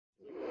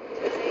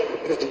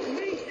Get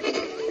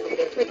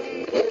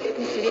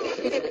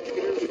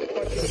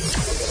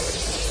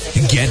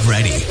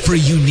ready for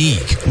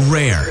unique,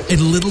 rare,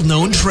 and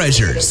little-known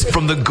treasures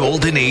from the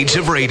golden age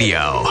of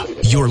radio.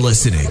 You're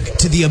listening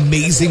to The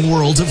Amazing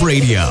World of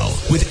Radio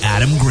with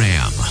Adam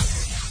Graham.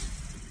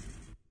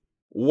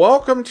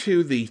 Welcome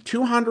to the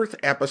 200th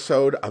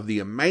episode of The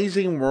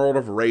Amazing World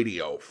of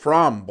Radio.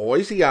 From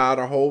Boise,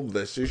 Idaho,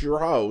 this is your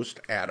host,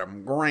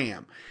 Adam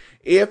Graham.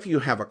 If you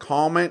have a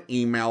comment,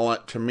 email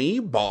it to me,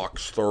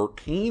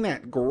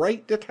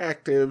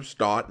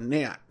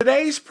 box13@greatdetectives.net.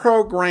 Today's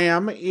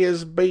program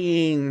is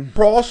being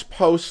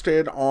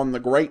cross-posted on the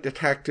Great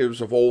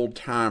Detectives of Old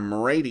Time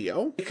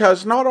Radio,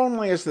 because not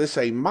only is this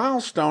a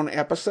milestone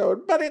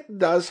episode, but it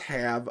does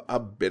have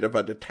a bit of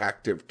a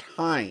detective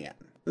tie-in.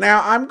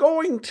 Now, I'm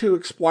going to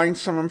explain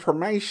some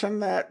information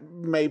that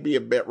may be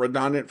a bit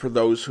redundant for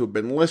those who've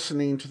been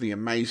listening to The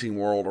Amazing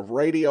World of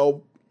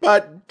Radio,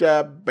 but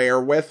bear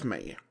with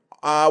me.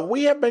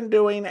 We have been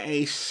doing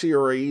a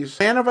series,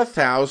 Man of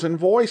 1,000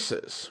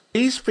 Voices.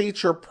 These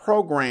feature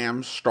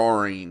programs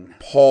starring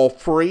Paul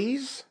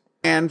Frees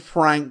and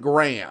Frank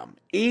Graham,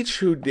 each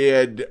who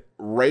did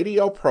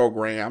radio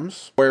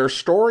programs where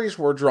stories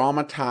were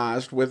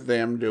dramatized with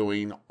them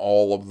doing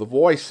all of the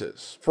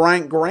voices.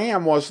 Frank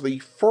Graham was the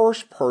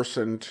first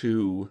person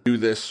to do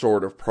this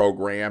sort of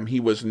program. He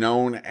was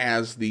known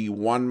as the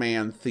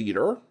one-man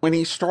theater when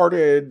he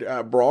started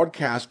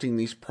broadcasting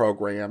these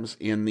programs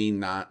in the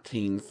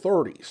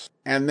 1930s.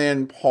 And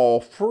then Paul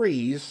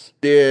Frees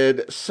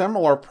did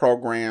similar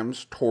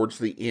programs towards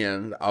the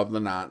end of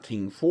the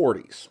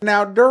 1940s.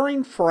 Now,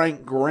 during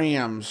Frank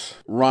Graham's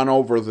run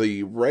over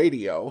the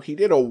radio, he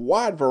did a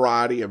wide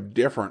variety of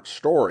different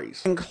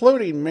stories,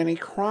 including many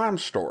crime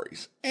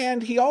stories.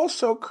 And he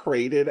also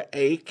created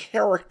a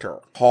character,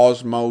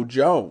 Cosmo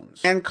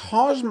Jones. And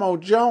Cosmo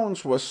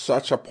Jones was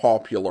such a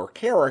popular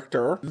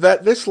character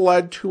that this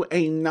led to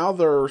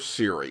another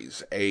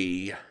series,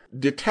 a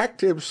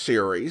detective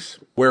series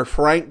where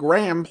Frank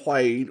Graham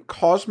played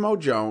Cosmo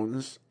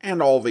Jones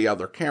and all the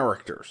other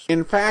characters.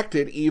 In fact,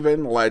 it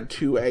even led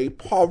to a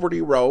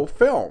Poverty Row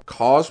film,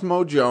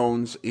 Cosmo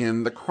Jones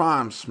in the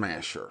Crime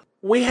Smasher.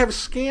 We have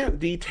scant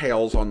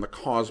details on the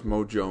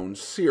Cosmo Jones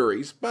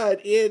series,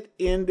 but it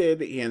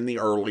ended in the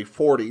early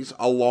 40s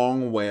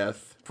along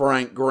with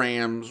Frank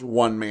Graham's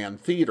one-man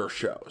theater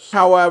shows.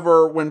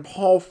 However, when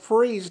Paul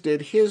Frees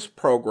did his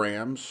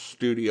programs,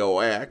 Studio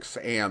X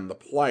and The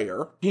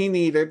Player, he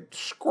needed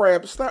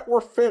scripts that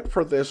were fit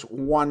for this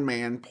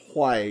one-man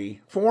play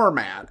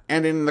format.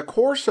 And in the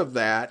course of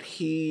that,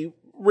 he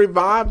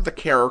revived the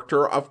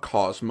character of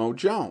Cosmo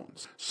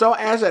Jones. So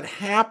as it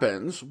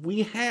happens,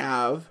 we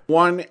have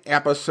one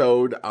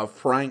episode of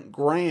Frank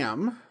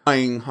Graham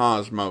playing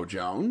Cosmo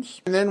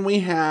Jones, and then we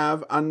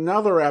have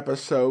another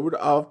episode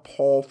of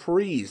Paul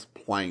Frees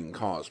playing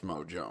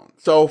Cosmo Jones.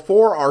 So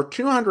for our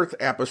 200th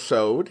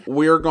episode,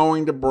 we're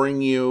going to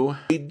bring you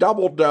a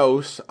double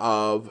dose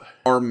of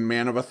our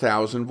Man of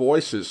 1,000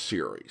 Voices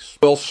series.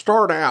 We'll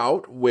start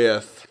out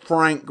with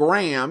Frank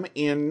Graham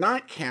in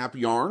Nightcap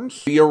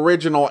Yarns. The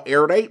original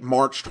air date,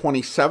 March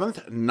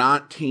 27th,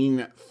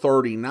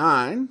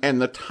 1939,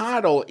 and the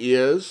title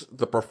is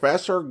The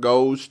Professor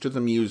Goes to the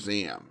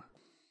Museum.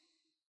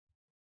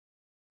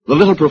 The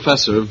little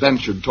professor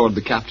ventured toward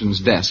the captain's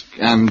desk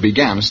and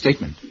began a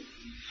statement.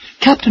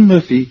 Captain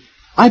Murphy,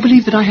 I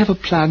believe that I have a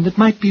plan that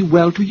might be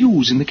well to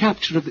use in the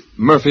capture of the...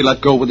 Murphy let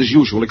go with his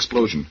usual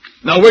explosion.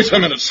 Now, wait a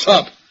minute.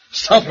 Stop.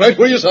 Stop right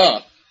where you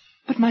are.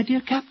 But, my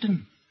dear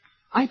Captain,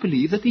 I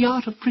believe that the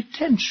art of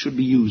pretense should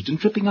be used in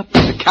tripping up...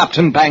 The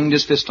captain banged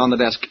his fist on the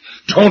desk.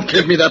 Don't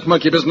give me that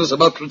monkey business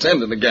about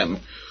pretending again.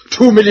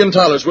 $2 million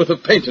worth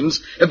of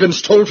paintings have been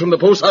stolen from the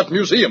Beaux Arts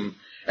Museum,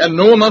 and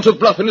no amount of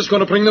bluffing is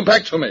going to bring them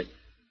back to me.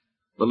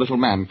 The little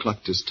man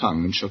clucked his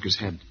tongue and shook his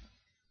head.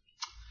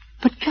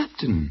 But,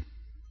 Captain,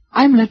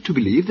 I'm led to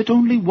believe that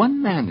only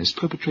one man is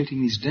perpetrating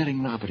these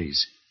daring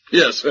robberies.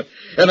 Yes,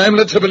 and I'm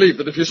led to believe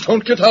that if you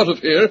don't get out of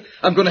here,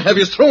 I'm going to have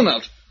you thrown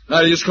out. Now,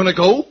 are you going to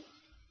go?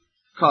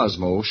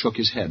 Cosmo shook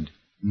his head.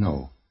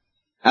 No.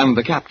 And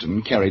the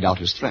captain carried out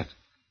his threat.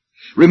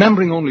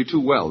 Remembering only too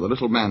well the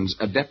little man's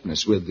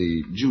adeptness with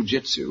the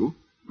jiu-jitsu,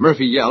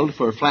 Murphy yelled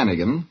for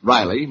Flanagan,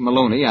 Riley,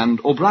 Maloney,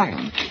 and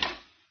O'Brien.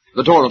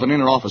 The door of an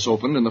inner office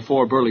opened, and the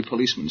 4 burly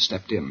policemen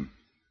stepped in.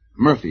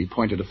 Murphy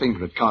pointed a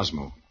finger at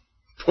Cosmo.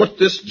 Put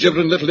this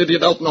gibbering little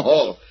idiot out in the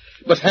hall,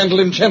 but handle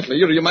him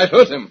gently, or you might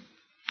hurt him.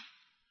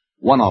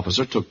 One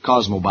officer took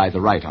Cosmo by the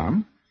right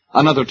arm,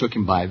 another took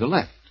him by the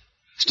left.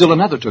 Still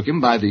another took him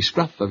by the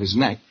scruff of his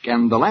neck,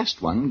 and the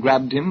last one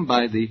grabbed him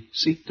by the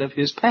seat of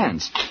his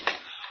pants.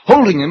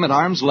 Holding him at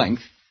arm's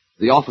length,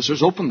 the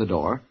officers opened the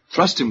door,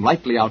 thrust him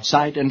lightly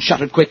outside, and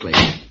shut it quickly.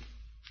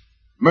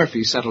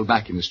 Murphy settled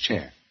back in his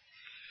chair.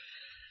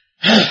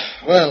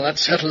 Well, that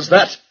settles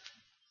that.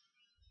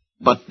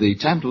 But the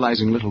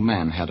tantalizing little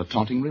man had a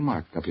taunting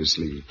remark up his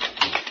sleeve.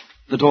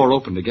 The door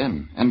opened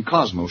again, and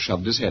Cosmo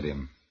shoved his head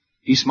in.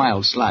 He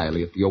smiled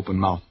slyly at the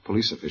open-mouthed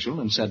police official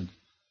and said,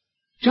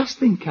 "Just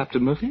think,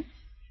 Captain Murphy.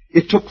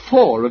 It took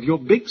 4 of your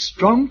big,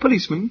 strong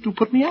policemen to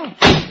put me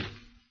out."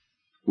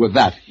 With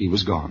that, he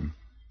was gone,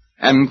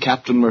 and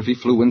Captain Murphy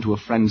flew into a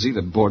frenzy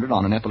that bordered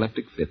on an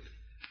epileptic fit.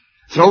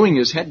 Throwing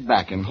his head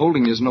back and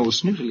holding his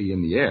nose snootily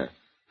in the air,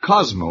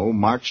 Cosmo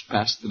marched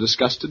past the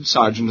disgusted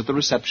sergeant at the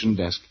reception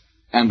desk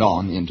and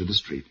on into the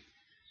street.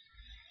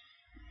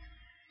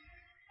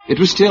 It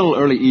was still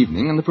early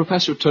evening, and the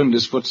professor turned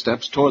his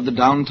footsteps toward the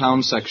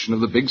downtown section of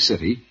the big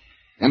city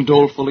and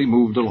dolefully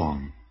moved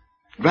along,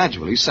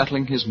 gradually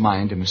settling his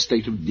mind in a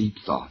state of deep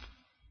thought.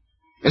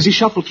 As he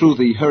shuffled through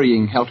the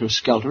hurrying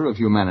helter-skelter of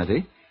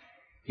humanity,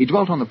 he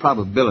dwelt on the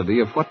probability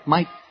of what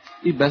might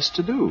be best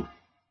to do.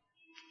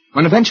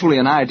 When eventually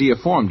an idea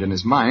formed in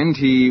his mind,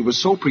 he was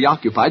so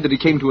preoccupied that he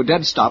came to a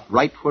dead stop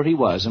right where he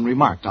was and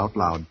remarked out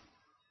loud,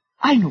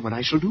 "I know what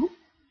I shall do.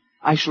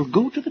 I shall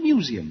go to the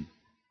museum."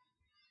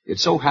 It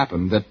so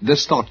happened that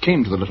this thought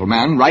came to the little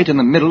man right in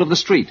the middle of the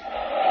street.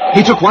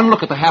 He took one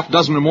look at the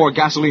half-dozen or more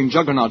gasoline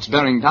juggernauts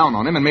bearing down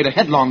on him and made a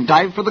headlong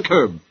dive for the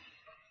curb.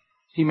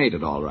 He made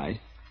it all right,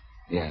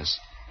 yes,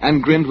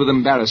 and grinned with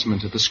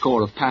embarrassment at the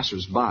score of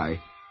passers-by,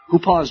 who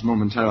paused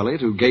momentarily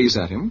to gaze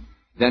at him,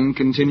 then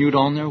continued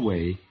on their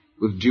way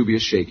with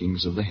dubious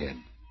shakings of the head.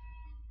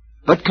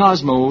 But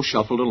Cosmo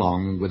shuffled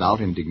along without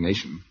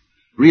indignation,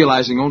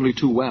 realizing only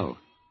too well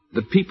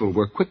that people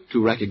were quick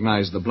to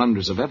recognize the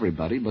blunders of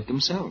everybody but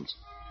themselves.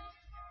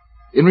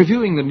 In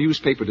reviewing the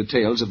newspaper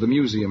details of the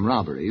museum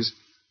robberies,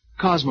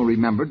 Cosmo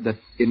remembered that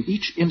in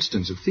each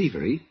instance of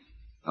thievery,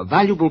 a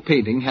valuable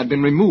painting had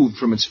been removed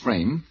from its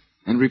frame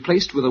and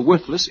replaced with a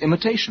worthless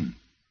imitation.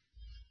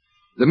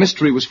 The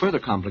mystery was further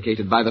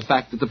complicated by the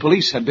fact that the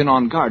police had been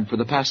on guard for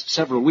the past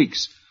several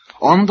weeks,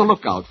 on the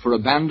lookout for a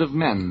band of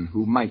men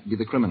who might be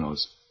the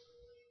criminals.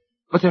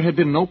 But there had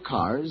been no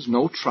cars,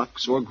 no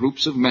trucks, or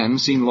groups of men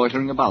seen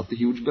loitering about the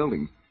huge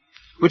building,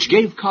 which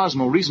gave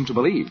Cosmo reason to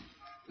believe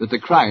that the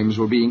crimes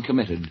were being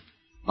committed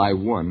by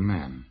one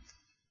man.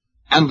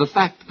 And the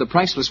fact that the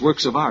priceless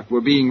works of art were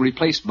being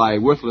replaced by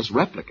worthless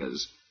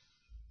replicas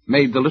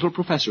made the little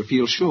professor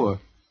feel sure.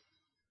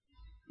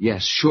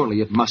 Yes,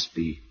 surely it must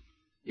be.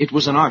 It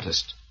was an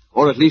artist,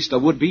 or at least a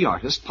would-be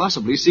artist,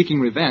 possibly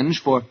seeking revenge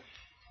for...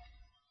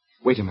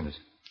 Wait a minute.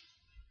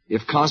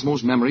 If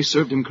Cosmo's memory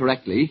served him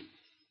correctly...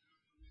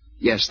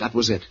 Yes, that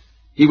was it.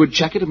 He would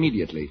check it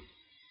immediately.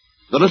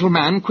 The little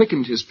man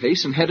quickened his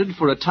pace and headed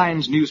for a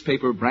Times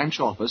newspaper branch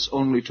office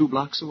only 2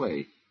 blocks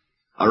away.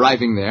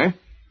 Arriving there,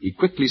 he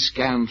quickly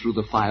scanned through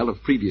the file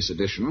of previous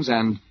editions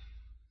and...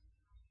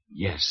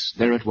 Yes,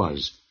 there it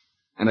was.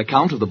 An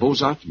account of the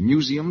Beaux-Arts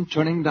Museum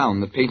turning down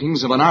the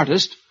paintings of an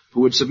artist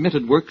who had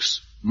submitted works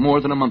more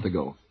than a month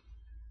ago.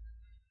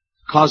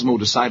 Cosmo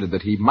decided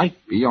that he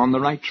might be on the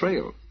right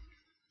trail.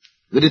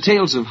 The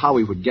details of how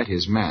he would get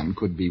his man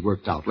could be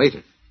worked out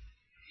later.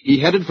 He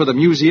headed for the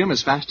museum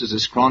as fast as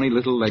his scrawny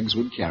little legs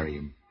would carry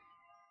him.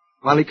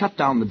 While he cut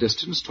down the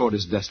distance toward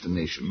his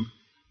destination,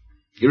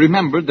 he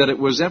remembered that it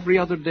was every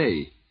other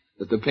day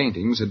that the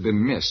paintings had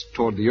been missed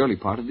toward the early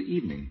part of the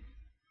evening.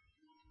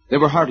 There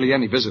were hardly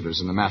any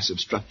visitors in the massive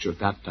structure at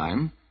that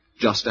time,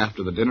 just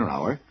after the dinner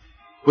hour,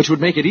 which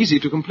would make it easy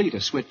to complete a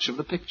switch of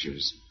the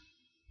pictures.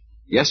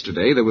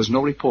 Yesterday there was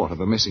no report of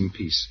a missing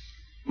piece,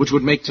 which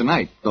would make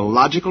tonight the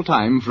logical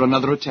time for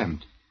another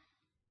attempt.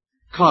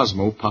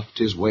 Cosmo puffed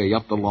his way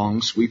up the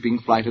long, sweeping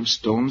flight of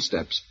stone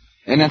steps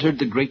and entered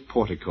the great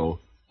portico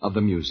of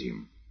the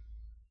museum.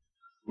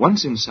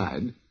 Once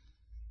inside,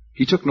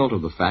 he took note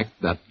of the fact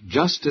that,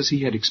 just as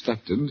he had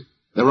expected,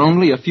 there were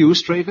only a few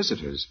stray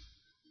visitors.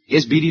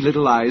 His beady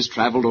little eyes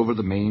traveled over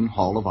the main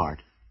hall of art.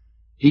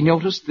 He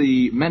noticed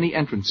the many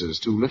entrances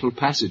to little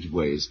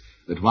passageways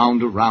that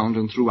wound around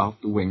and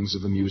throughout the wings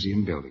of the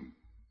museum building.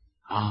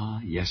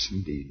 Ah, yes,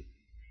 indeed.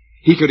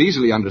 He could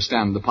easily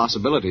understand the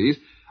possibilities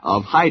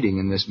of hiding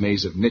in this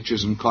maze of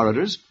niches and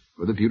corridors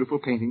where the beautiful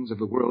paintings of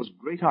the world's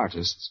great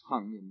artists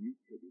hung in mute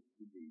tribute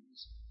to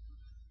these.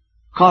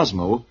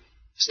 Cosmo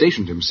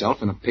stationed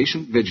himself in a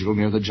patient vigil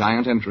near the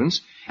giant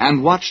entrance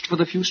and watched for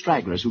the few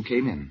stragglers who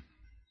came in.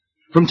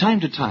 From time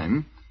to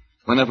time,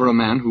 whenever a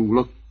man who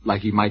looked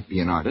like he might be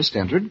an artist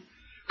entered,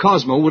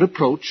 Cosmo would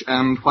approach,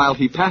 and while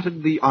he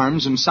patted the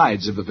arms and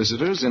sides of the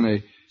visitors in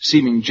a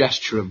seeming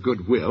gesture of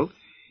goodwill,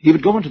 he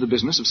would go into the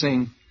business of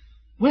saying,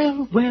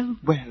 "Well, well,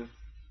 well,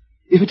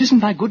 if it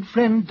isn't my good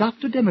friend,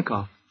 Dr.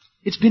 Demikoff.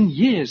 It's been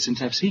years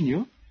since I've seen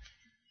you."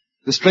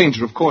 The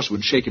stranger, of course,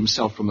 would shake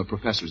himself from the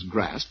professor's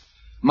grasp,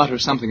 mutter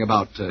something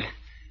about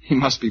he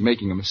must be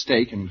making a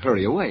mistake, and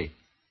hurry away.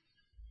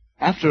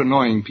 After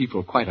annoying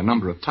people quite a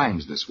number of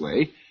times this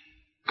way,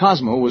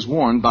 Cosmo was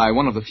warned by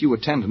one of the few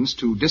attendants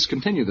to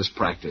discontinue this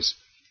practice,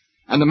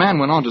 and the man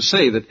went on to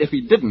say that if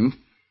he didn't,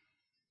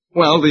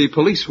 well, the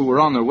police who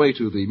were on their way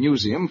to the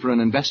museum for an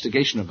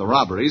investigation of the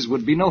robberies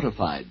would be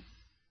notified.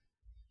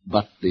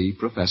 But the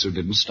professor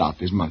didn't stop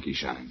his monkey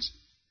shines.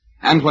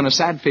 And when a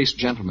sad-faced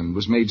gentleman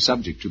was made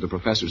subject to the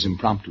professor's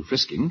impromptu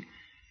frisking,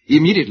 he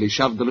immediately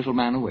shoved the little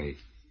man away.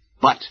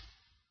 But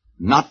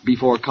not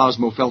before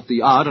Cosmo felt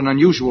the odd and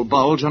unusual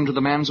bulge under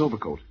the man's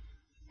overcoat.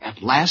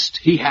 At last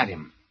he had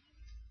him.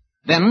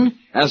 Then,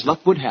 as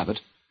luck would have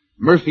it,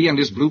 Murphy and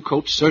his blue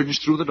coat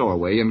surged through the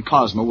doorway, and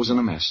Cosmo was in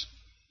a mess.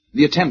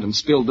 The attendant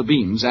spilled the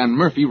beans, and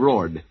Murphy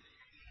roared.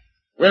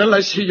 Well,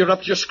 I see you're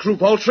up to your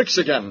screwball tricks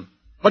again.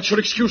 What's your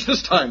excuse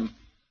this time?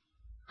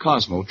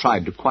 Cosmo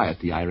tried to quiet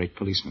the irate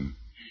policeman.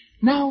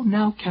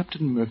 Now,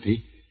 Captain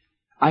Murphy,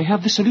 I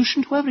have the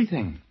solution to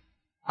everything.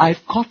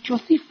 I've caught your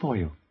thief for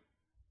you.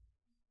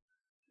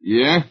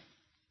 Yeah?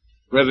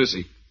 Where is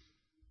he?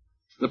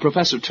 The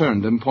professor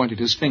turned and pointed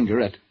his finger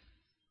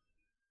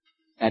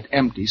at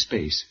empty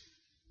space.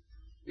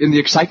 In the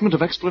excitement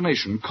of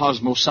explanation,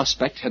 Cosmo's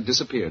suspect had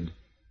disappeared.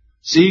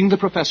 Seeing the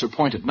professor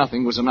point at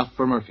nothing was enough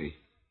for Murphy.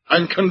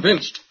 I'm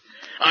convinced.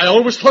 I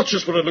always thought you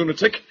were a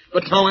lunatic,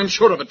 but now I'm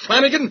sure of it.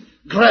 Flanagan,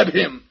 grab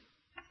him.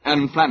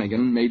 And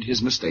Flanagan made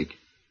his mistake.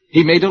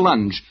 He made a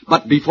lunge,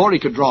 but before he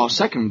could draw a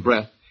second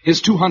breath,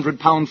 his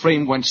 200-pound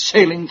frame went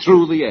sailing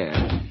through the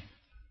air.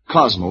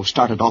 Cosmo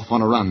started off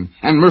on a run,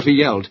 and Murphy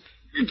yelled,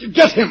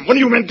 Get him! What do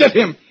you mean, get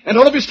him? And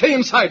all of you stay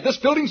inside. This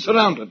building's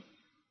surrounded.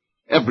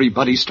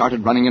 Everybody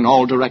started running in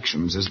all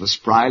directions as the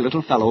spry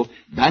little fellow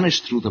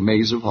vanished through the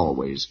maze of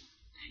hallways.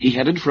 He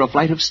headed for a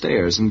flight of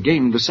stairs and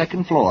gained the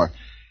second floor,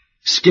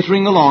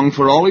 skittering along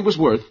for all he was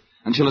worth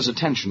until his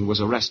attention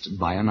was arrested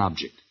by an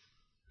object.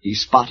 He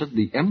spotted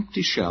the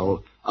empty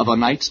shell of a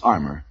knight's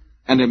armor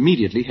and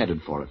immediately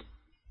headed for it.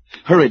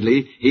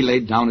 Hurriedly, he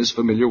laid down his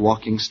familiar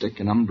walking stick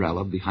and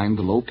umbrella behind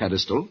the low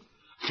pedestal,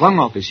 flung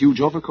off his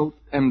huge overcoat,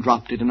 and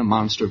dropped it in a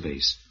monster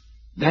vase.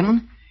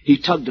 Then he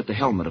tugged at the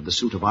helmet of the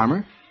suit of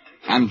armor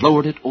and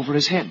lowered it over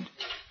his head,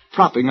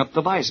 propping up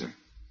the visor.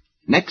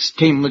 Next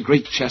came the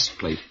great chest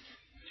plate,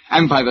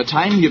 and by the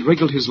time he had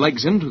wriggled his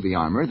legs into the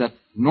armor that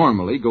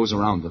normally goes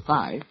around the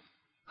thigh,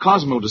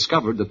 Cosmo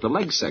discovered that the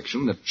leg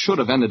section that should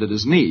have ended at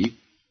his knee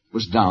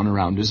was down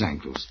around his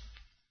ankles.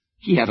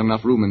 He had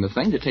enough room in the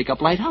thing to take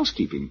up light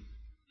housekeeping.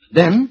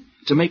 Then,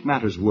 to make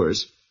matters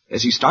worse,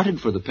 as he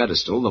started for the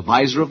pedestal, the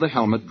visor of the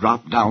helmet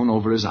dropped down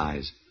over his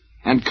eyes,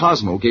 and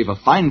Cosmo gave a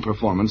fine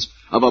performance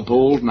of a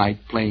bold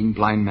knight playing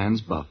blind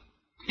man's buff.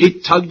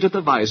 He tugged at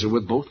the visor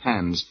with both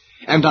hands,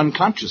 and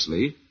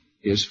unconsciously,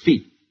 his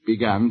feet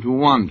began to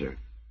wander.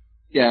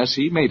 Yes,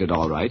 he made it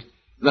all right.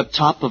 The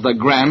top of the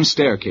grand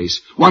staircase.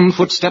 One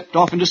foot stepped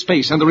off into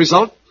space, and the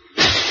result?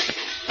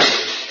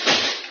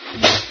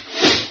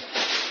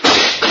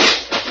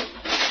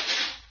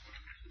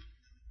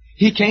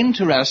 He came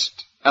to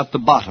rest at the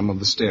bottom of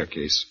the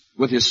staircase,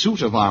 with his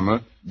suit of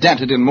armor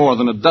dented in more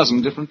than a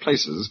dozen different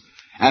places,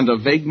 and a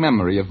vague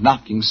memory of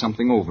knocking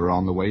something over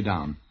on the way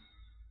down.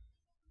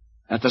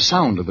 At the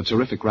sound of the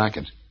terrific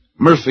racket,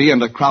 Murphy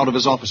and a crowd of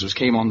his officers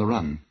came on the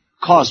run.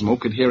 Cosmo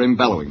could hear him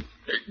bellowing.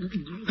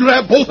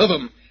 Grab both of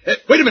them.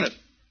 Wait a minute.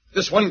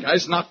 This one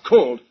guy's not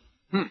cold.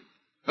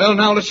 Well,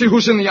 now let's see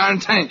who's in the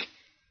iron tank.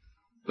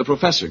 The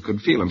professor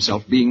could feel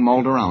himself being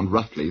mauled around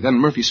roughly. Then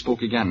Murphy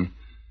spoke again.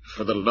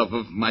 For the love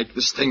of Mike,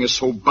 this thing is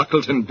so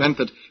buckled and bent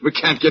that we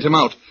can't get him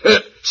out.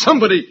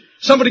 Somebody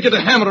get a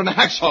hammer and a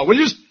hacksaw, will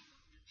you?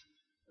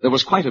 There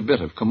was quite a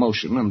bit of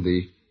commotion, and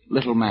the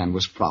little man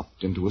was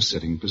propped into a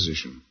sitting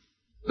position.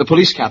 The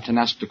police captain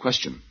asked a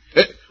question.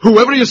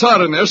 Whoever you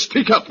are in there,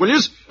 speak up, will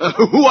you?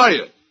 Who are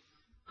you?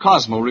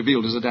 Cosmo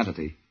revealed his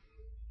identity.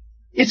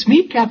 It's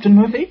me, Captain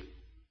Murphy.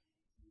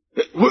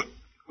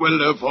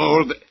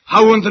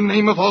 How in the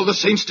name of all the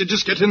saints did you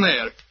get in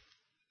there?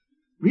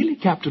 Really,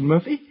 Captain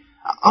Murphy?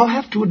 I'll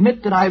have to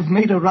admit that I've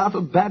made a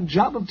rather bad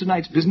job of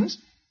tonight's business,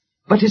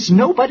 but it's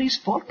nobody's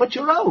fault but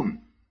your own.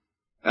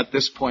 At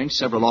this point,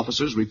 several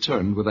officers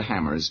returned with the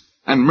hammers,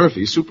 and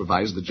Murphy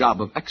supervised the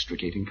job of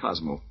extricating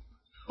Cosmo.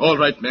 All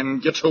right,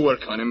 men, get to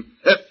work on him.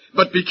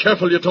 But be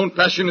careful you don't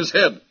bash in his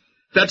head.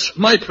 That's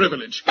my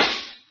privilege.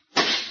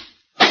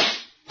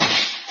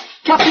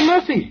 Captain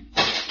Murphy!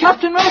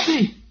 Captain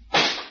Murphy!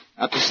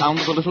 At the sound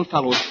of the little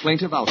fellow's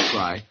plaintive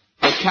outcry,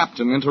 the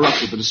captain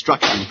interrupted the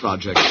destruction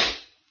project.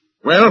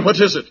 Well, what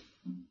is it?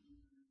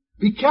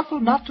 Be careful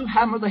not to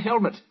hammer the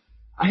helmet.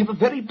 I have a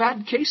very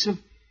bad case of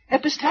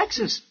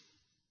epistaxis.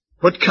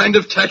 What kind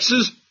of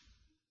taxes?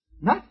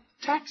 Not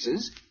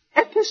taxes,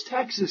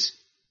 epistaxis.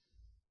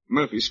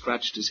 Murphy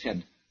scratched his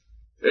head.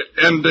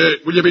 And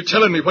will you be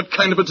telling me what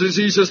kind of a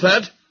disease is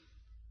that?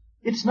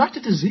 It's not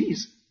a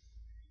disease.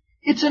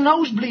 It's a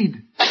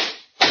nosebleed.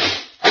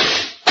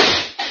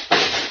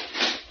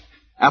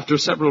 After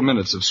several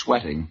minutes of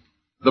sweating,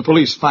 the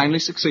police finally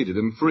succeeded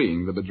in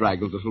freeing the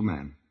bedraggled little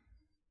man.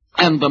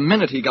 And the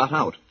minute he got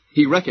out,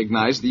 he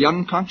recognized the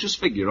unconscious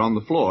figure on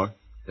the floor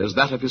as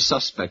that of his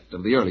suspect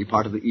of the early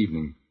part of the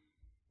evening.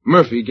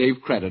 Murphy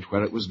gave credit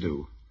where it was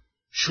due.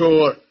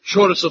 Sure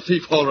it's a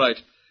thief, all right.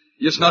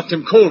 He just knocked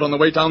him cold on the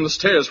way down the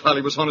stairs while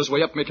he was on his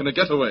way up making a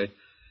getaway.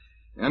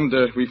 And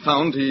we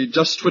found he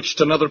just switched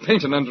another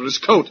painting under his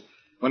coat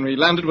when we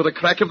landed with a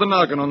crack of the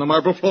noggin on the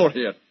marble floor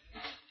here.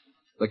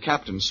 The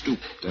captain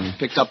stooped and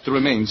picked up the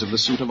remains of the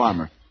suit of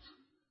armor.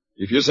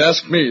 If yous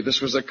ask me,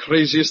 this was the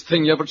craziest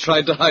thing you ever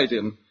tried to hide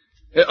in.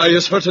 Are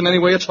yous hurt in any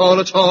way at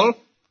all?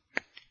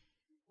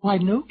 Why,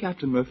 no,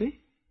 Captain Murphy.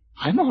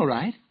 I'm all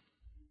right.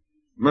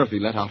 Murphy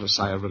let out a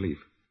sigh of relief.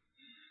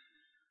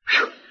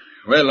 Whew.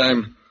 Well,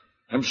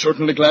 I'm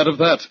certainly glad of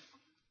that.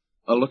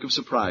 A look of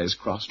surprise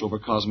crossed over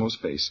Cosmo's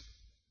face.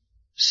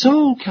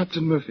 So,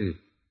 Captain Murphy,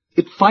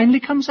 it finally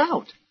comes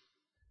out.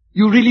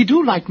 You really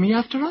do like me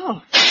after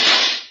all.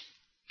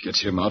 Get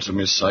him out of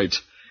my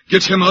sight.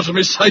 Get him out of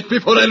my sight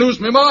before I lose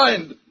my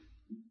mind.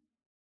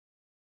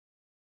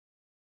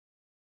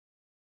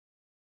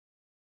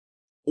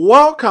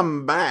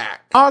 Welcome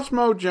back.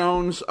 Cosmo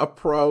Jones'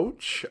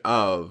 approach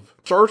of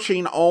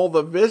searching all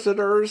the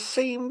visitors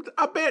seemed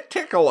a bit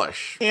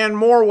ticklish in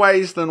more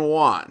ways than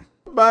one.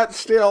 But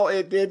still,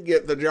 it did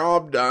get the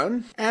job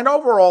done, and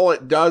overall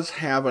it does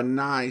have a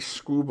nice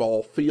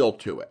screwball feel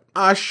to it.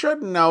 I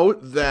should note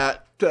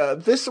that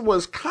this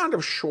was kind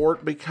of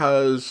short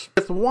because,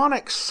 with one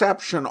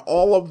exception,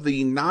 all of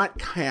the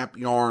Nightcap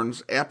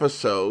Yarns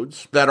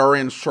episodes that are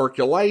in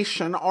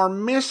circulation are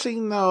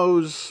missing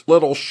those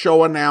little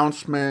show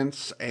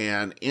announcements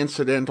and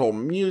incidental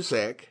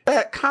music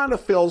that kind of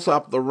fills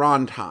up the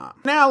runtime.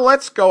 Now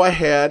let's go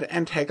ahead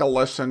and take a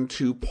listen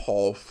to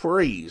Paul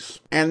Frees.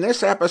 And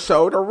this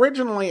episode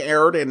originally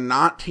aired in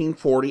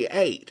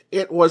 1948.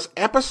 It was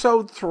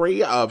episode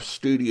 3 of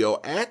Studio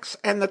X,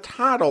 and the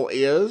title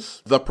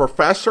is The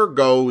Professor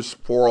Goes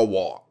for a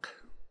Walk.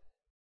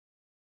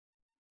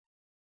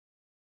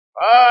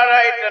 All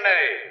right,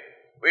 Denny.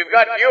 We've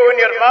got you and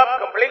your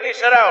mob completely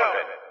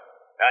surrounded.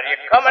 Are you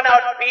coming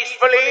out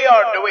peacefully,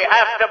 or do we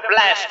have to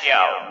blast you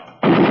out?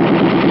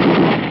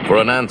 For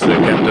an answer,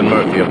 Captain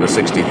Murphy of the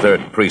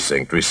 63rd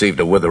Precinct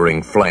received a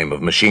withering flame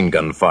of machine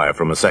gun fire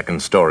from a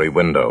second-story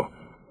window.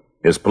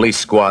 His police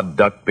squad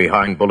ducked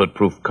behind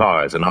bulletproof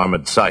cars and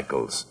armored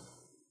cycles.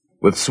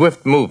 With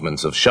swift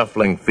movements of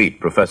shuffling feet,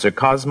 Professor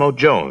Cosmo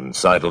Jones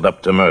sidled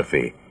up to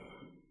Murphy.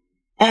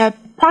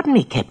 Pardon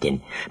me,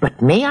 Captain,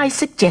 but may I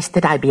suggest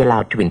that I be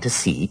allowed to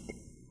intercede?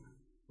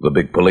 The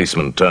big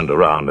policeman turned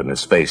around and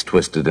his face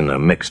twisted in a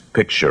mixed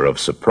picture of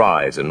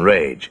surprise and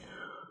rage.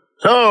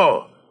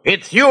 So,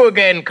 it's you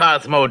again,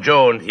 Cosmo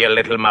Jones, you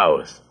little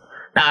mouse.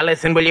 Now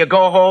listen, will you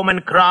go home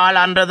and crawl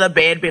under the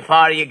bed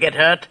before you get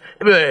hurt?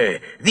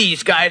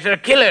 These guys are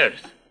killers.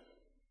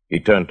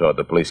 He turned toward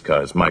the police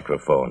car's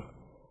microphone.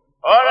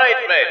 All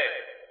right, mate.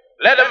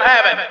 Let him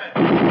have it.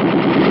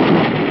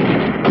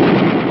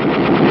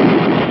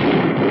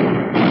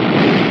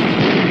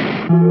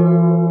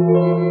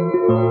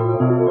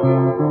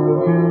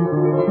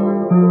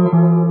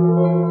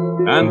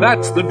 And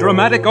that's the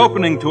dramatic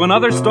opening to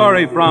another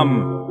story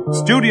from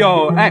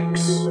Studio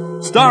X,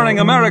 starring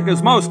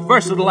America's most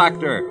versatile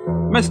actor,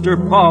 Mr.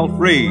 Paul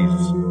Frees,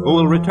 who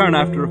will return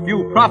after a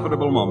few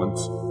profitable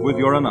moments with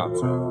your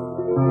announcer.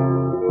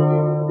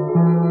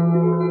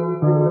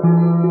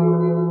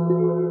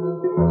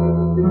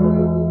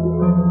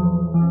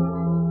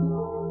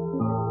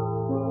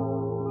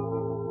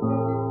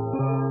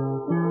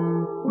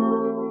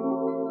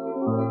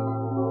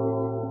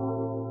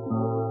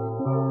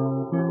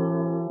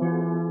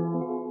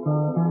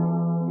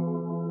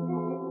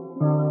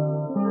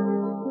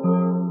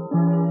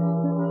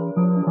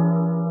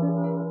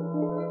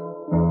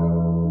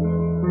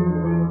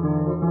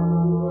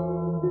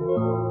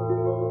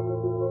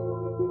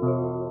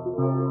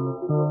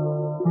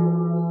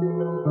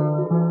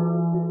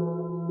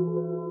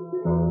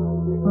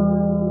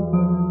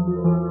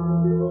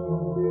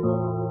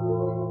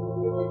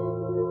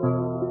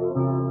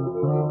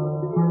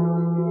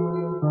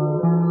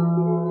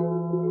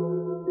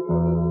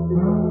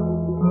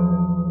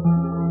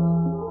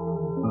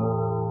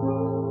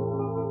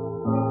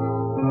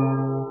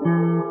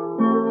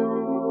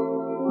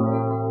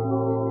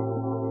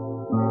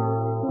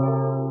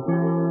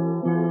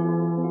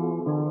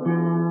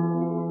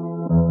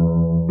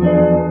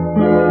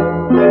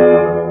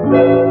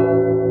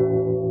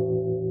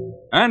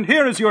 And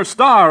here is your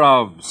star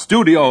of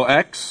Studio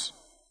X,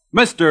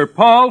 Mr.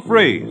 Paul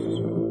Frees.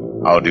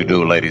 How do you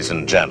do, ladies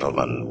and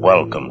gentlemen?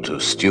 Welcome to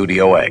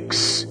Studio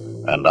X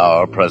and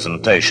our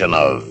presentation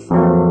of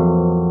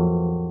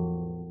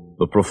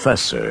The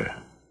Professor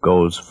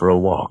Goes for a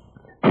Walk.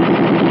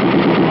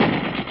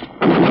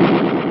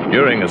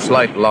 During a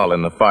slight lull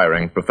in the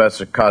firing,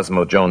 Professor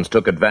Cosmo Jones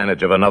took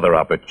advantage of another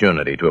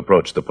opportunity to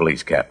approach the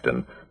police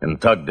captain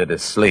and tugged at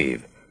his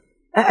sleeve.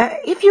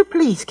 If you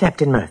please,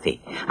 Captain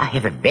Murphy, I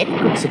have a very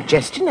good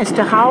suggestion as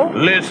to how...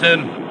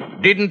 Listen,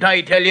 didn't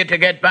I tell you to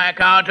get back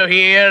out of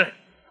here?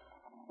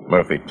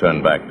 Murphy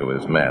turned back to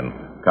his men.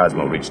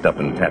 Cosmo reached up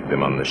and tapped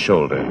him on the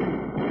shoulder.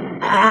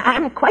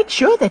 I'm quite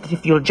sure that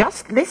if you'll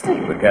just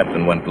listen... The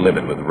captain went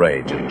livid with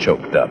rage and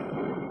choked up.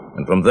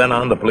 And from then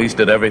on, the police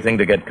did everything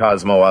to get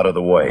Cosmo out of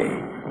the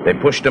way. They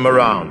pushed him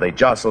around. They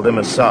jostled him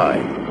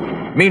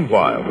aside.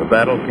 Meanwhile, the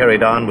battle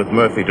carried on with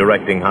Murphy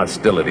directing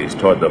hostilities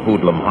toward the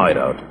hoodlum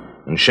hideout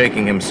and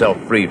shaking himself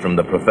free from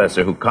the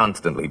professor who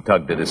constantly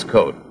tugged at his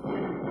coat.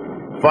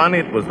 Finally,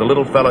 it was the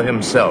little fellow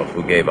himself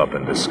who gave up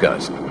in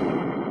disgust.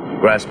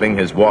 Grasping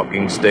his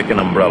walking stick and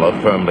umbrella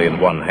firmly in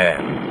one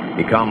hand,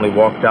 he calmly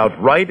walked out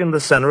right in the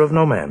center of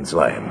no man's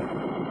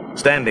land.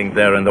 Standing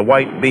there in the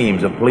white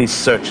beams of police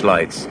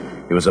searchlights,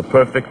 he was a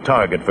perfect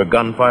target for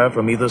gunfire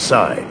from either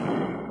side.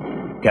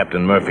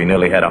 Captain Murphy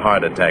nearly had a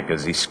heart attack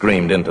as he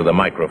screamed into the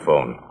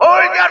microphone.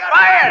 Hold your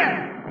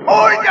fire!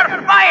 Hold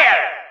your fire!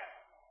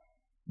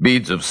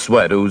 Beads of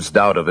sweat oozed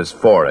out of his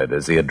forehead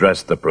as he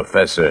addressed the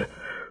professor.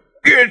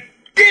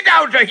 Get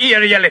out of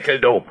here, you little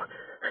dope.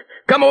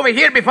 Come over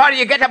here before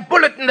you get a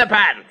bullet in the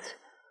pants.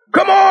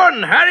 Come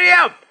on, hurry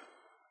up.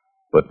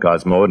 But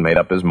Cosmo had made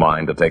up his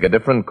mind to take a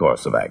different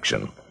course of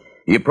action.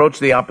 He approached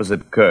the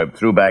opposite curb,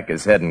 threw back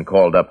his head, and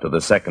called up to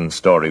the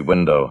second-story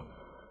window.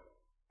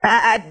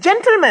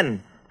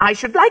 Gentlemen, I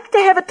should like to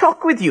have a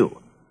talk with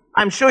you.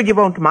 I'm sure you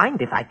won't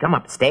mind if I come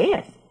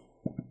upstairs.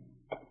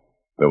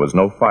 There was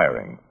no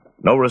firing,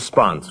 no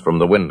response from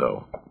the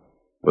window.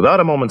 Without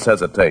a moment's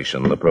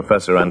hesitation, the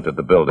professor entered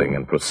the building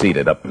and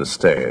proceeded up the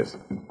stairs.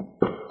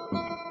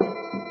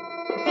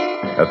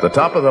 At the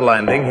top of the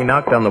landing, he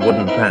knocked on the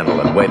wooden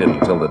panel and waited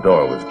until the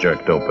door was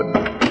jerked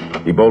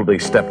open. He boldly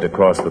stepped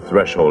across the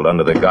threshold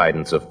under the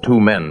guidance of two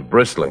men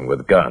bristling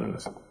with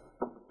guns.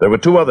 There were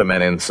two other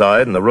men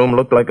inside, and the room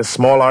looked like a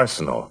small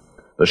arsenal.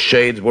 The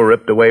shades were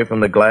ripped away from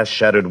the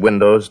glass-shattered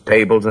windows,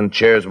 tables and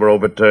chairs were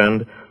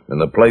overturned,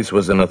 and the place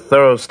was in a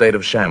thorough state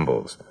of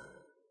shambles.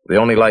 The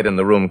only light in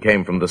the room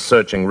came from the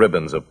searching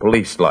ribbons of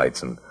police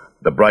lights and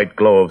the bright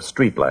glow of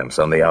street lamps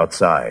on the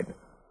outside.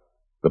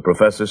 The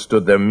professor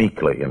stood there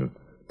meekly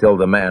until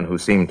the man who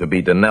seemed to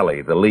be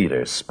Donnelly, the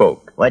leader,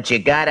 spoke. What you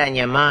got on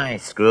your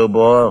mind,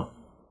 screwball?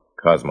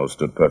 Cosmo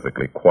stood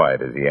perfectly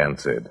quiet as he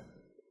answered.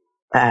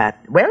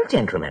 Well,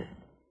 gentlemen,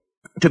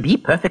 to be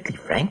perfectly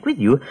frank with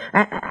you,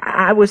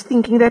 I was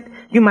thinking that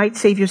you might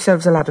save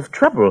yourselves a lot of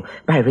trouble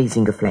by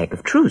raising a flag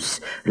of truce,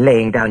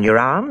 laying down your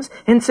arms,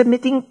 and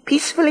submitting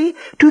peacefully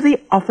to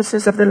the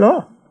officers of the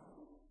law.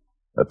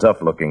 A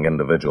tough-looking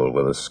individual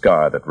with a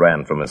scar that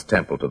ran from his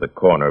temple to the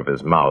corner of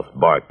his mouth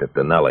barked at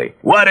Donnelly.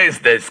 What is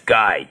this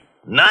guy?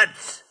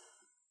 Nuts?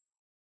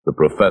 The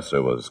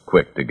professor was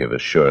quick to give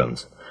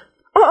assurance.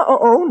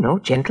 Oh, no,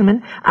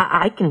 gentlemen.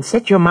 I can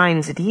set your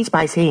minds at ease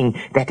by saying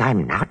that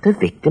I'm not a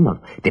victim of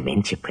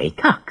dementia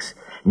praecox.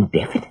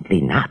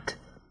 Definitely not.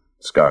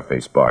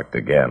 Scarface barked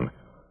again.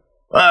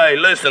 Hey,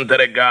 listen to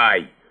the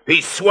guy.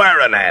 He's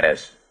swearing at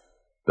us.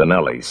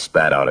 Donnelly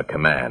spat out a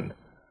command.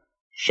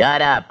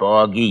 Shut up,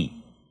 Augie.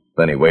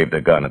 Then he waved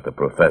a gun at the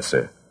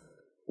professor.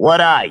 What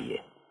are you?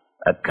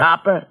 A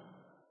copper?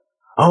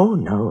 Oh,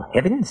 no,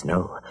 heavens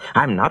no.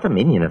 I'm not a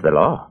minion of the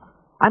law.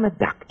 I'm a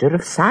doctor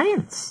of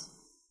science.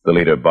 The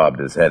leader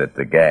bobbed his head at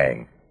the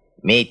gang.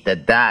 Meet the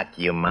doc,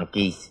 you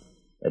monkeys.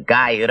 A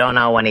guy who don't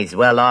know when he's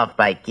well off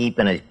by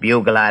keeping his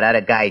bugle out other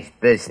guys'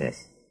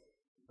 business.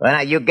 Well,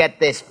 now, you get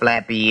this,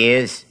 flappy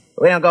ears.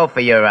 We don't go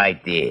for your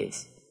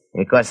ideas.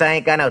 Because I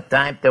ain't got no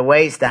time to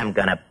waste, I'm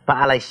gonna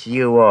polish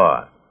you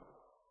off.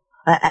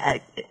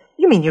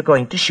 You mean you're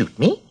going to shoot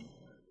me?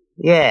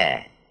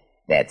 Yeah,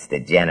 that's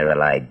the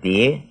general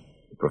idea.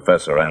 The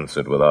professor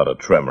answered without a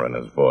tremor in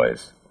his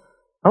voice.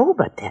 Oh,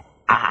 but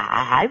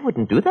I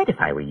wouldn't do that if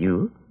I were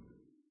you.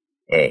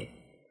 Hey,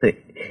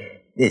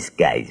 this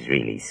guy's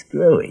really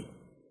screwy.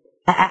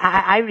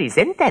 I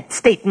resent that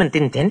statement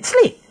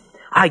intensely.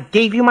 I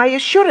gave you my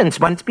assurance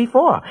once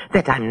before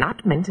that I'm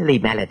not mentally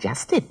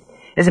maladjusted.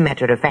 As a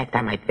matter of fact,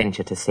 I might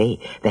venture to say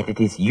that it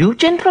is you,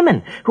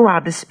 gentlemen, who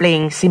are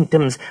displaying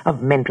symptoms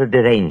of mental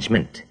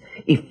derangement,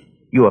 if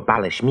you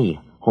abolish me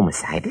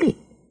homicidally.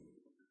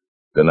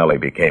 Donnelly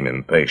became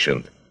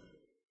impatient.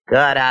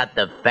 Cut out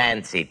the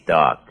fancy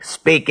talk.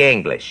 Speak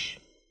English.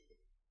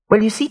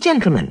 Well, you see,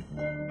 gentlemen,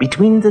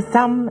 between the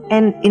thumb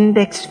and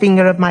index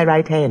finger of my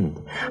right hand,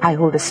 I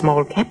hold a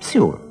small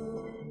capsule.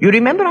 You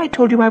remember I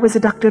told you I was a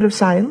doctor of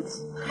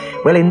science?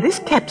 Well, in this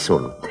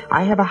capsule,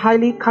 I have a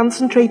highly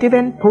concentrative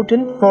and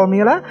potent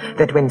formula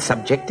that, when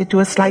subjected to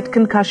a slight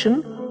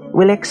concussion,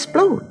 will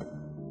explode.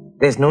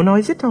 There's no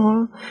noise at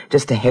all,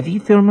 just a heavy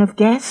film of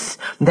gas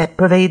that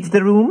pervades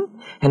the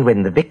room, and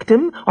when the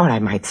victim, or I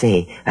might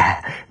say,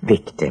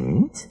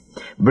 victims,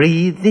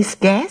 breathe this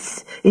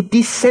gas, it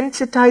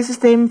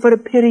desensitizes them for a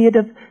period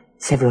of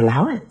several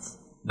hours.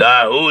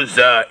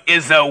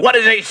 What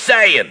is he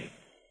saying?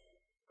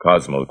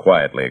 Cosmo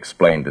quietly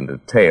explained in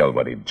detail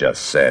what he'd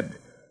just said.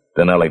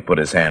 Donnelly put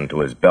his hand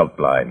to his belt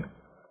line.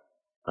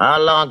 How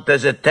long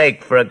does it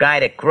take for a guy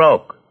to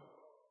croak?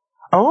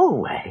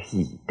 Oh,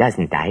 he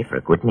doesn't die for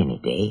a good many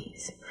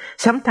days.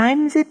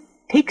 Sometimes it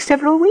takes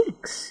several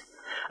weeks.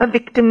 A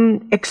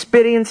victim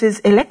experiences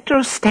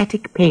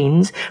electrostatic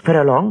pains for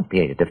a long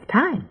period of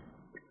time.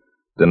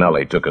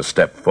 Donnelly took a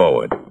step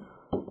forward.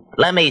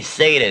 Let me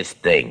see this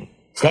thing.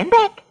 Stand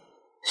back.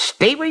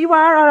 Stay where you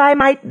are, or I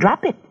might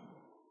drop it.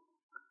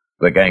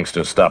 The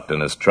gangster stopped in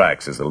his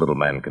tracks as the little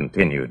man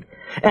continued.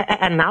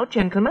 And now,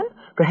 gentlemen,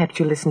 perhaps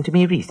you'll listen to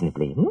me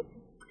reasonably.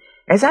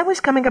 As I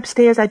was coming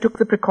upstairs, I took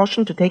the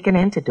precaution to take an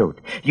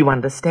antidote. You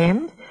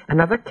understand?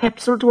 Another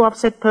capsule to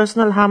offset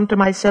personal harm to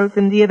myself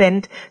in the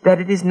event that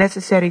it is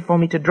necessary for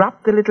me to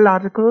drop the little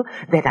article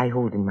that I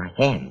hold in my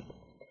hand.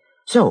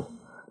 So,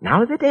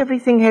 now that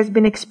everything has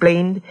been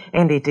explained,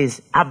 and it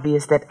is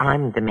obvious that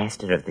I'm the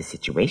master of the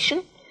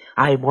situation,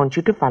 I want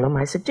you to follow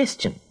my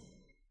suggestion.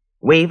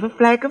 Wave a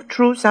flag of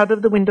truce out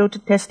of the window to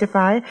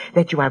testify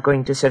that you are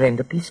going to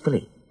surrender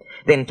peacefully.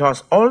 Then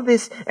toss all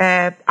this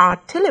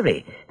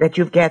artillery that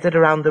you've gathered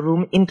around the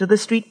room into the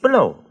street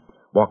below.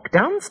 Walk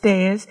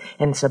downstairs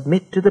and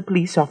submit to the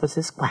police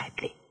officers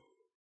quietly.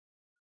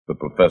 The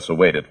professor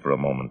waited for a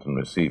moment and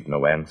received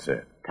no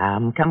answer.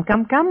 Come,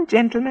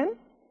 gentlemen.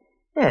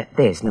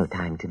 There's no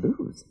time to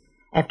lose.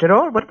 After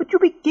all, what would you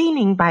be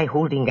gaining by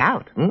holding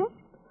out,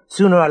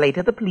 Sooner or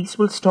later, the police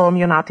will storm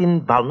your not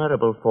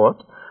invulnerable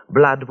fort.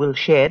 Blood will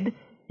shed,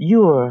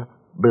 your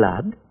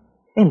blood,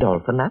 and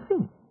all for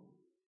nothing.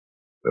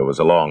 There was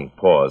a long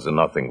pause, and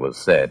nothing was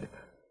said.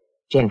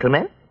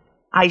 Gentlemen,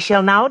 I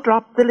shall now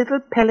drop the little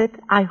pellet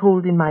I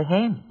hold in my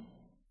hand.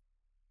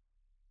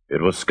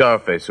 It was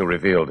Scarface who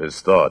revealed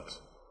his thoughts.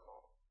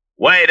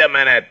 Wait a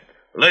minute.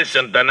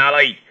 Listen,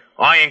 Denelli,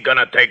 I ain't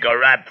gonna take a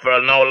rap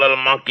for no little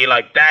monkey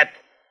like that.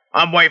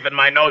 I'm waving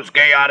my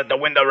nosegay out at the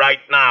window right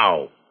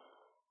now.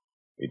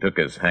 He took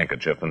his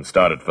handkerchief and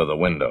started for the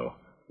window.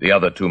 The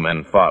other two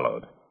men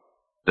followed.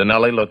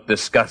 Denelli looked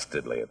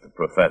disgustedly at the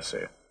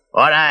professor.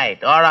 All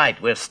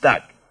right, we're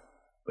stuck.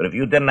 But if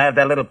you didn't have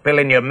that little pill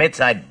in your mitts,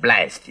 I'd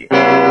blast you.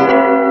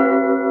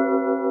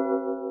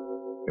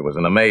 It was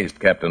an amazed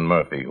Captain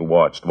Murphy who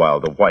watched while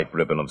the white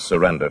ribbon of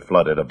surrender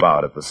flooded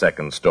about at the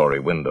second-story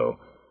window,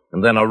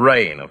 and then a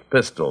rain of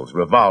pistols,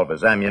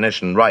 revolvers,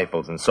 ammunition,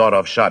 rifles, and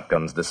sawed-off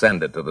shotguns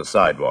descended to the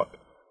sidewalk.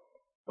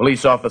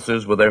 Police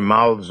officers, with their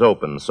mouths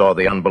open, saw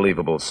the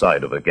unbelievable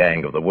sight of a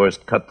gang of the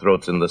worst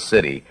cutthroats in the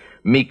city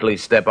meekly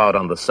step out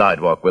on the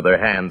sidewalk with their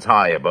hands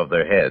high above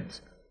their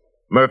heads.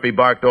 Murphy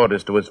barked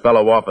orders to his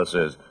fellow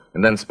officers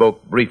and then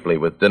spoke briefly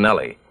with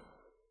Denelli.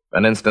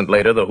 An instant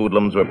later, the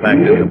hoodlums were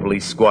packed into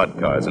police squad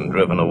cars and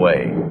driven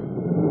away.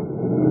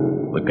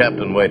 The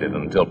captain waited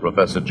until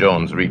Professor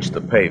Jones reached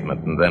the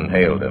pavement and then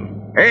hailed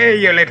him. Hey,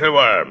 you little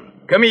worm,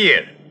 come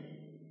here.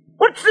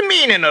 What's the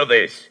meaning of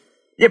this?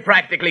 You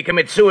practically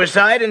commit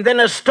suicide and then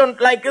a stunt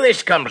like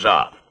this comes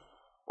off.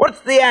 What's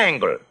the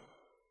angle?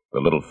 The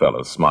little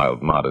fellow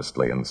smiled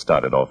modestly and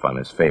started off on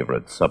his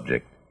favorite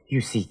subject.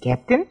 You see,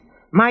 Captain,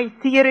 my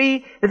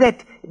theory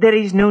that there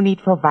is no need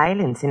for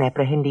violence in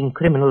apprehending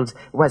criminals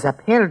was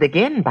upheld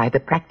again by the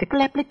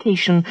practical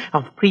application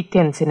of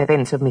pretense in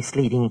events of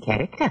misleading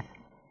character.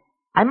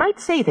 I might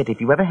say that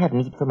if you ever have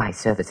need for my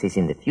services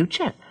in the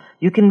future,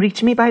 you can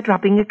reach me by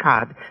dropping a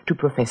card to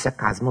Professor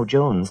Cosmo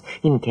Jones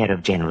in care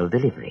of general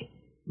delivery.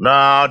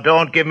 No,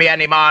 don't give me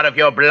any more of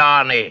your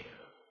blarney.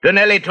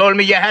 Denelli told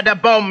me you had a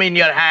bomb in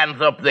your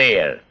hands up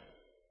there.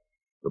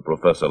 The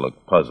professor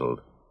looked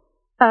puzzled.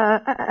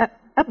 A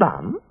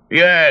bomb?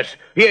 Yes,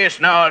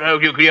 now,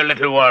 you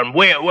little worm.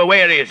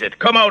 Where is it?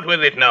 Come out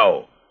with it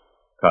now.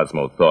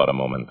 Cosmo thought a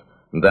moment,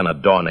 and then a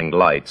dawning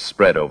light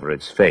spread over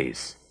his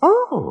face.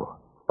 Oh,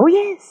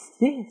 yes.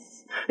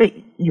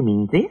 You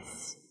mean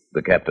this?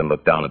 The captain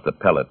looked down at the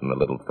pellet in the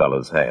little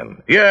fellow's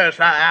hand. Yes,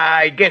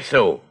 I guess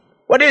so.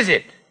 What is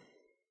it?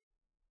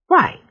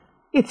 Why,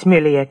 it's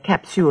merely a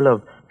capsule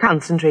of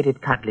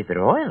concentrated cod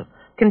liver oil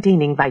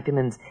containing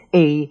vitamins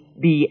A,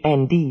 B,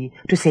 and D,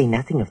 to say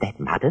nothing of that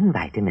modern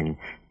vitamin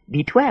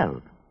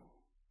B12.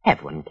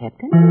 Have one,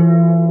 Captain.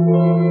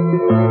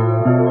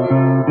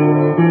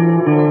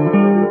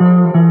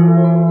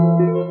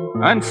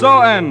 And so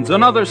ends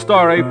another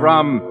story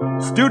from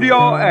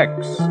Studio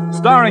X,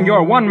 starring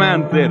your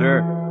one-man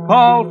theater,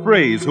 Paul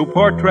Frees, who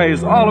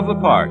portrays all of the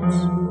parts.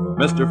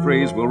 Mr.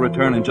 Frees will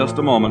return in just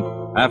a moment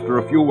after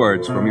a few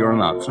words from your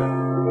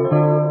announcer.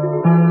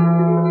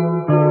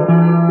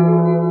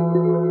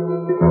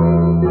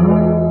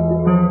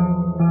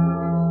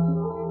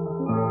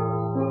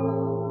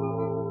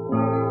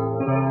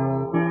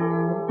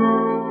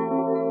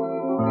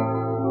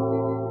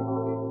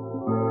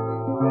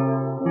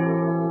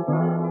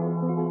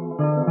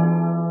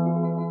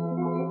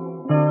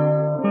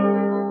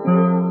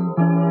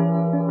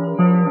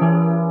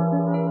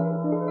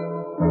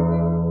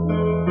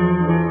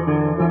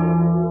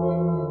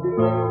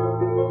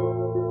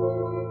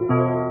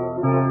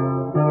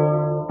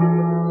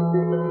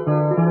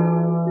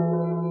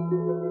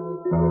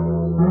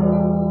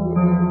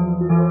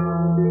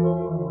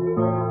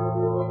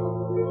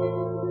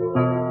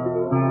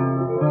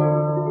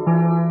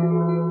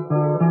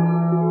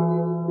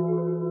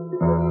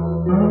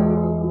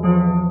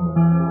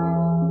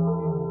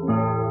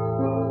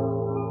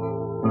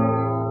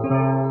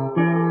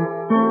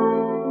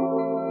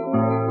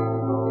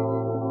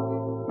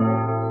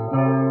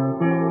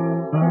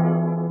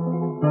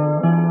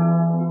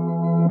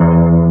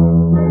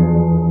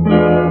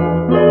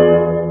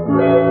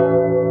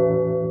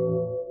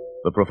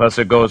 The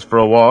Professor Goes for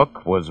a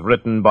Walk was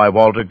written by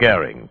Walter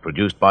Gehring,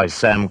 produced by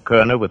Sam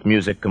Kerner, with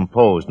music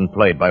composed and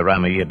played by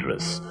Rami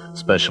Idris,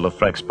 special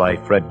effects by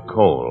Fred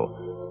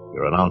Cole.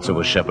 Your announcer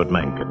was Shepard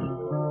Menken.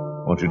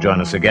 Won't you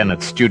join us again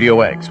at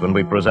Studio X when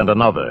we present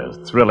another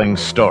thrilling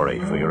story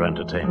for your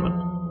entertainment?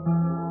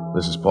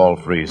 This is Paul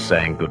Frees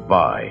saying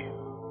goodbye.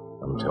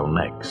 Until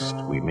next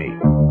we meet.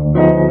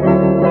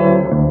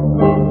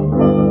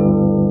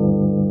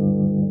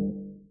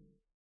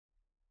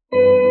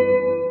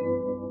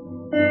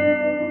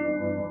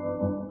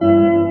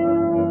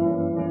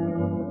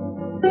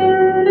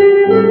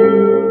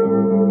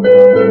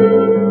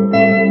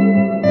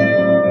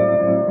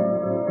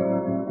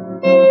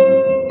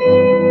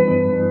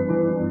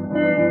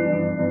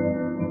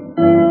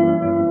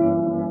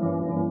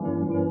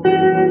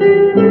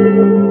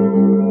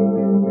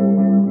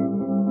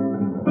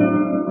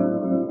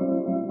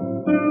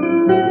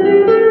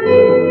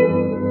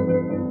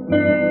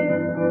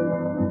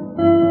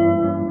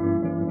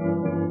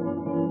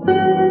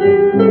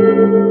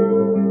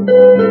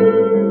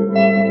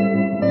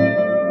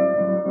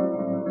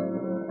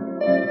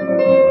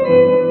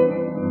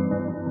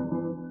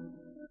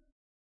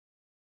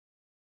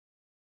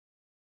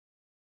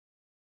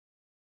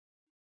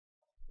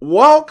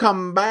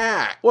 Welcome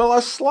back. Well,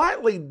 a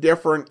slightly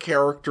different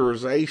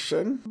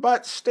characterization,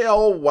 but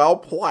still well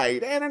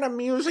played and an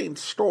amusing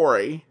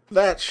story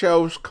that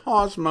shows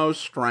Cosmo's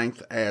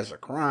strength as a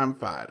crime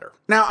fighter.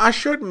 Now, I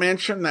should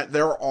mention that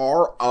there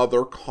are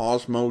other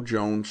Cosmo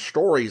Jones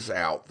stories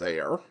out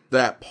there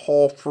that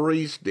Paul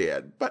Frees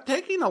did, but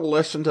taking a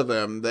listen to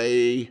them,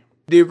 they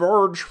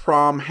diverge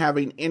from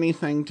having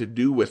anything to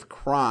do with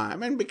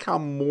crime and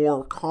become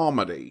more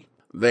comedy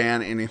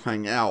than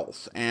anything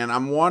else. And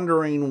I'm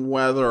wondering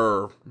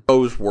whether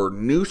those were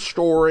new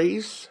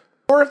stories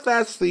or if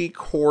that's the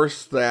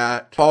course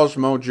that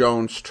Cosmo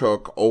Jones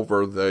took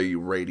over the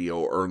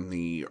radio in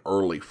the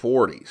early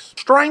 40s.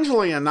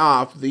 Strangely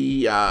enough,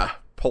 the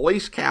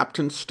police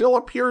captain still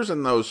appears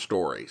in those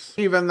stories,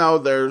 even though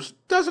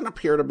doesn't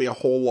appear to be a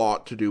whole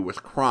lot to do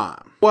with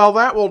crime. Well,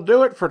 that will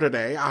do it for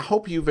today. I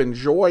hope you've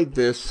enjoyed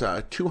this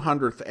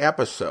 200th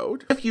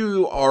episode. If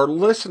you are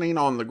listening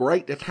on the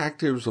Great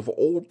Detectives of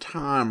Old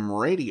Time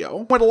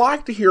Radio, would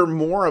like to hear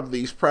more of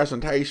these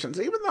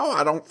presentations, even though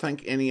I don't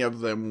think any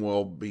of them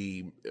will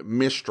be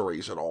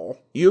mysteries at all,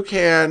 you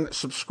can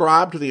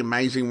subscribe to The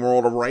Amazing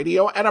World of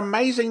Radio at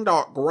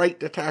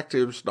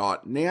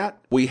amazing.greatdetectives.net.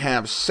 We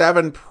have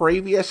 7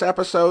 previous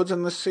episodes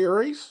in the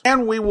series,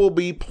 and we will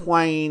be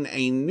playing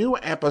a new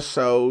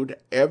episode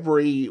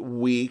every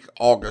week,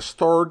 August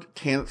 3rd,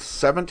 10th,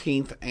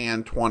 17th,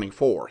 and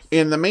 24th.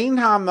 In the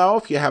meantime, though,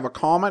 if you have a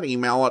comment,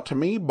 email it to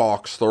me,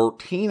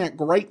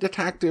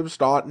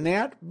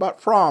 box13@greatdetectives.net.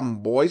 But from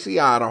Boise,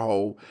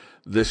 Idaho,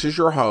 this is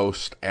your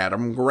host,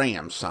 Adam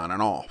Graham, signing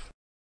off.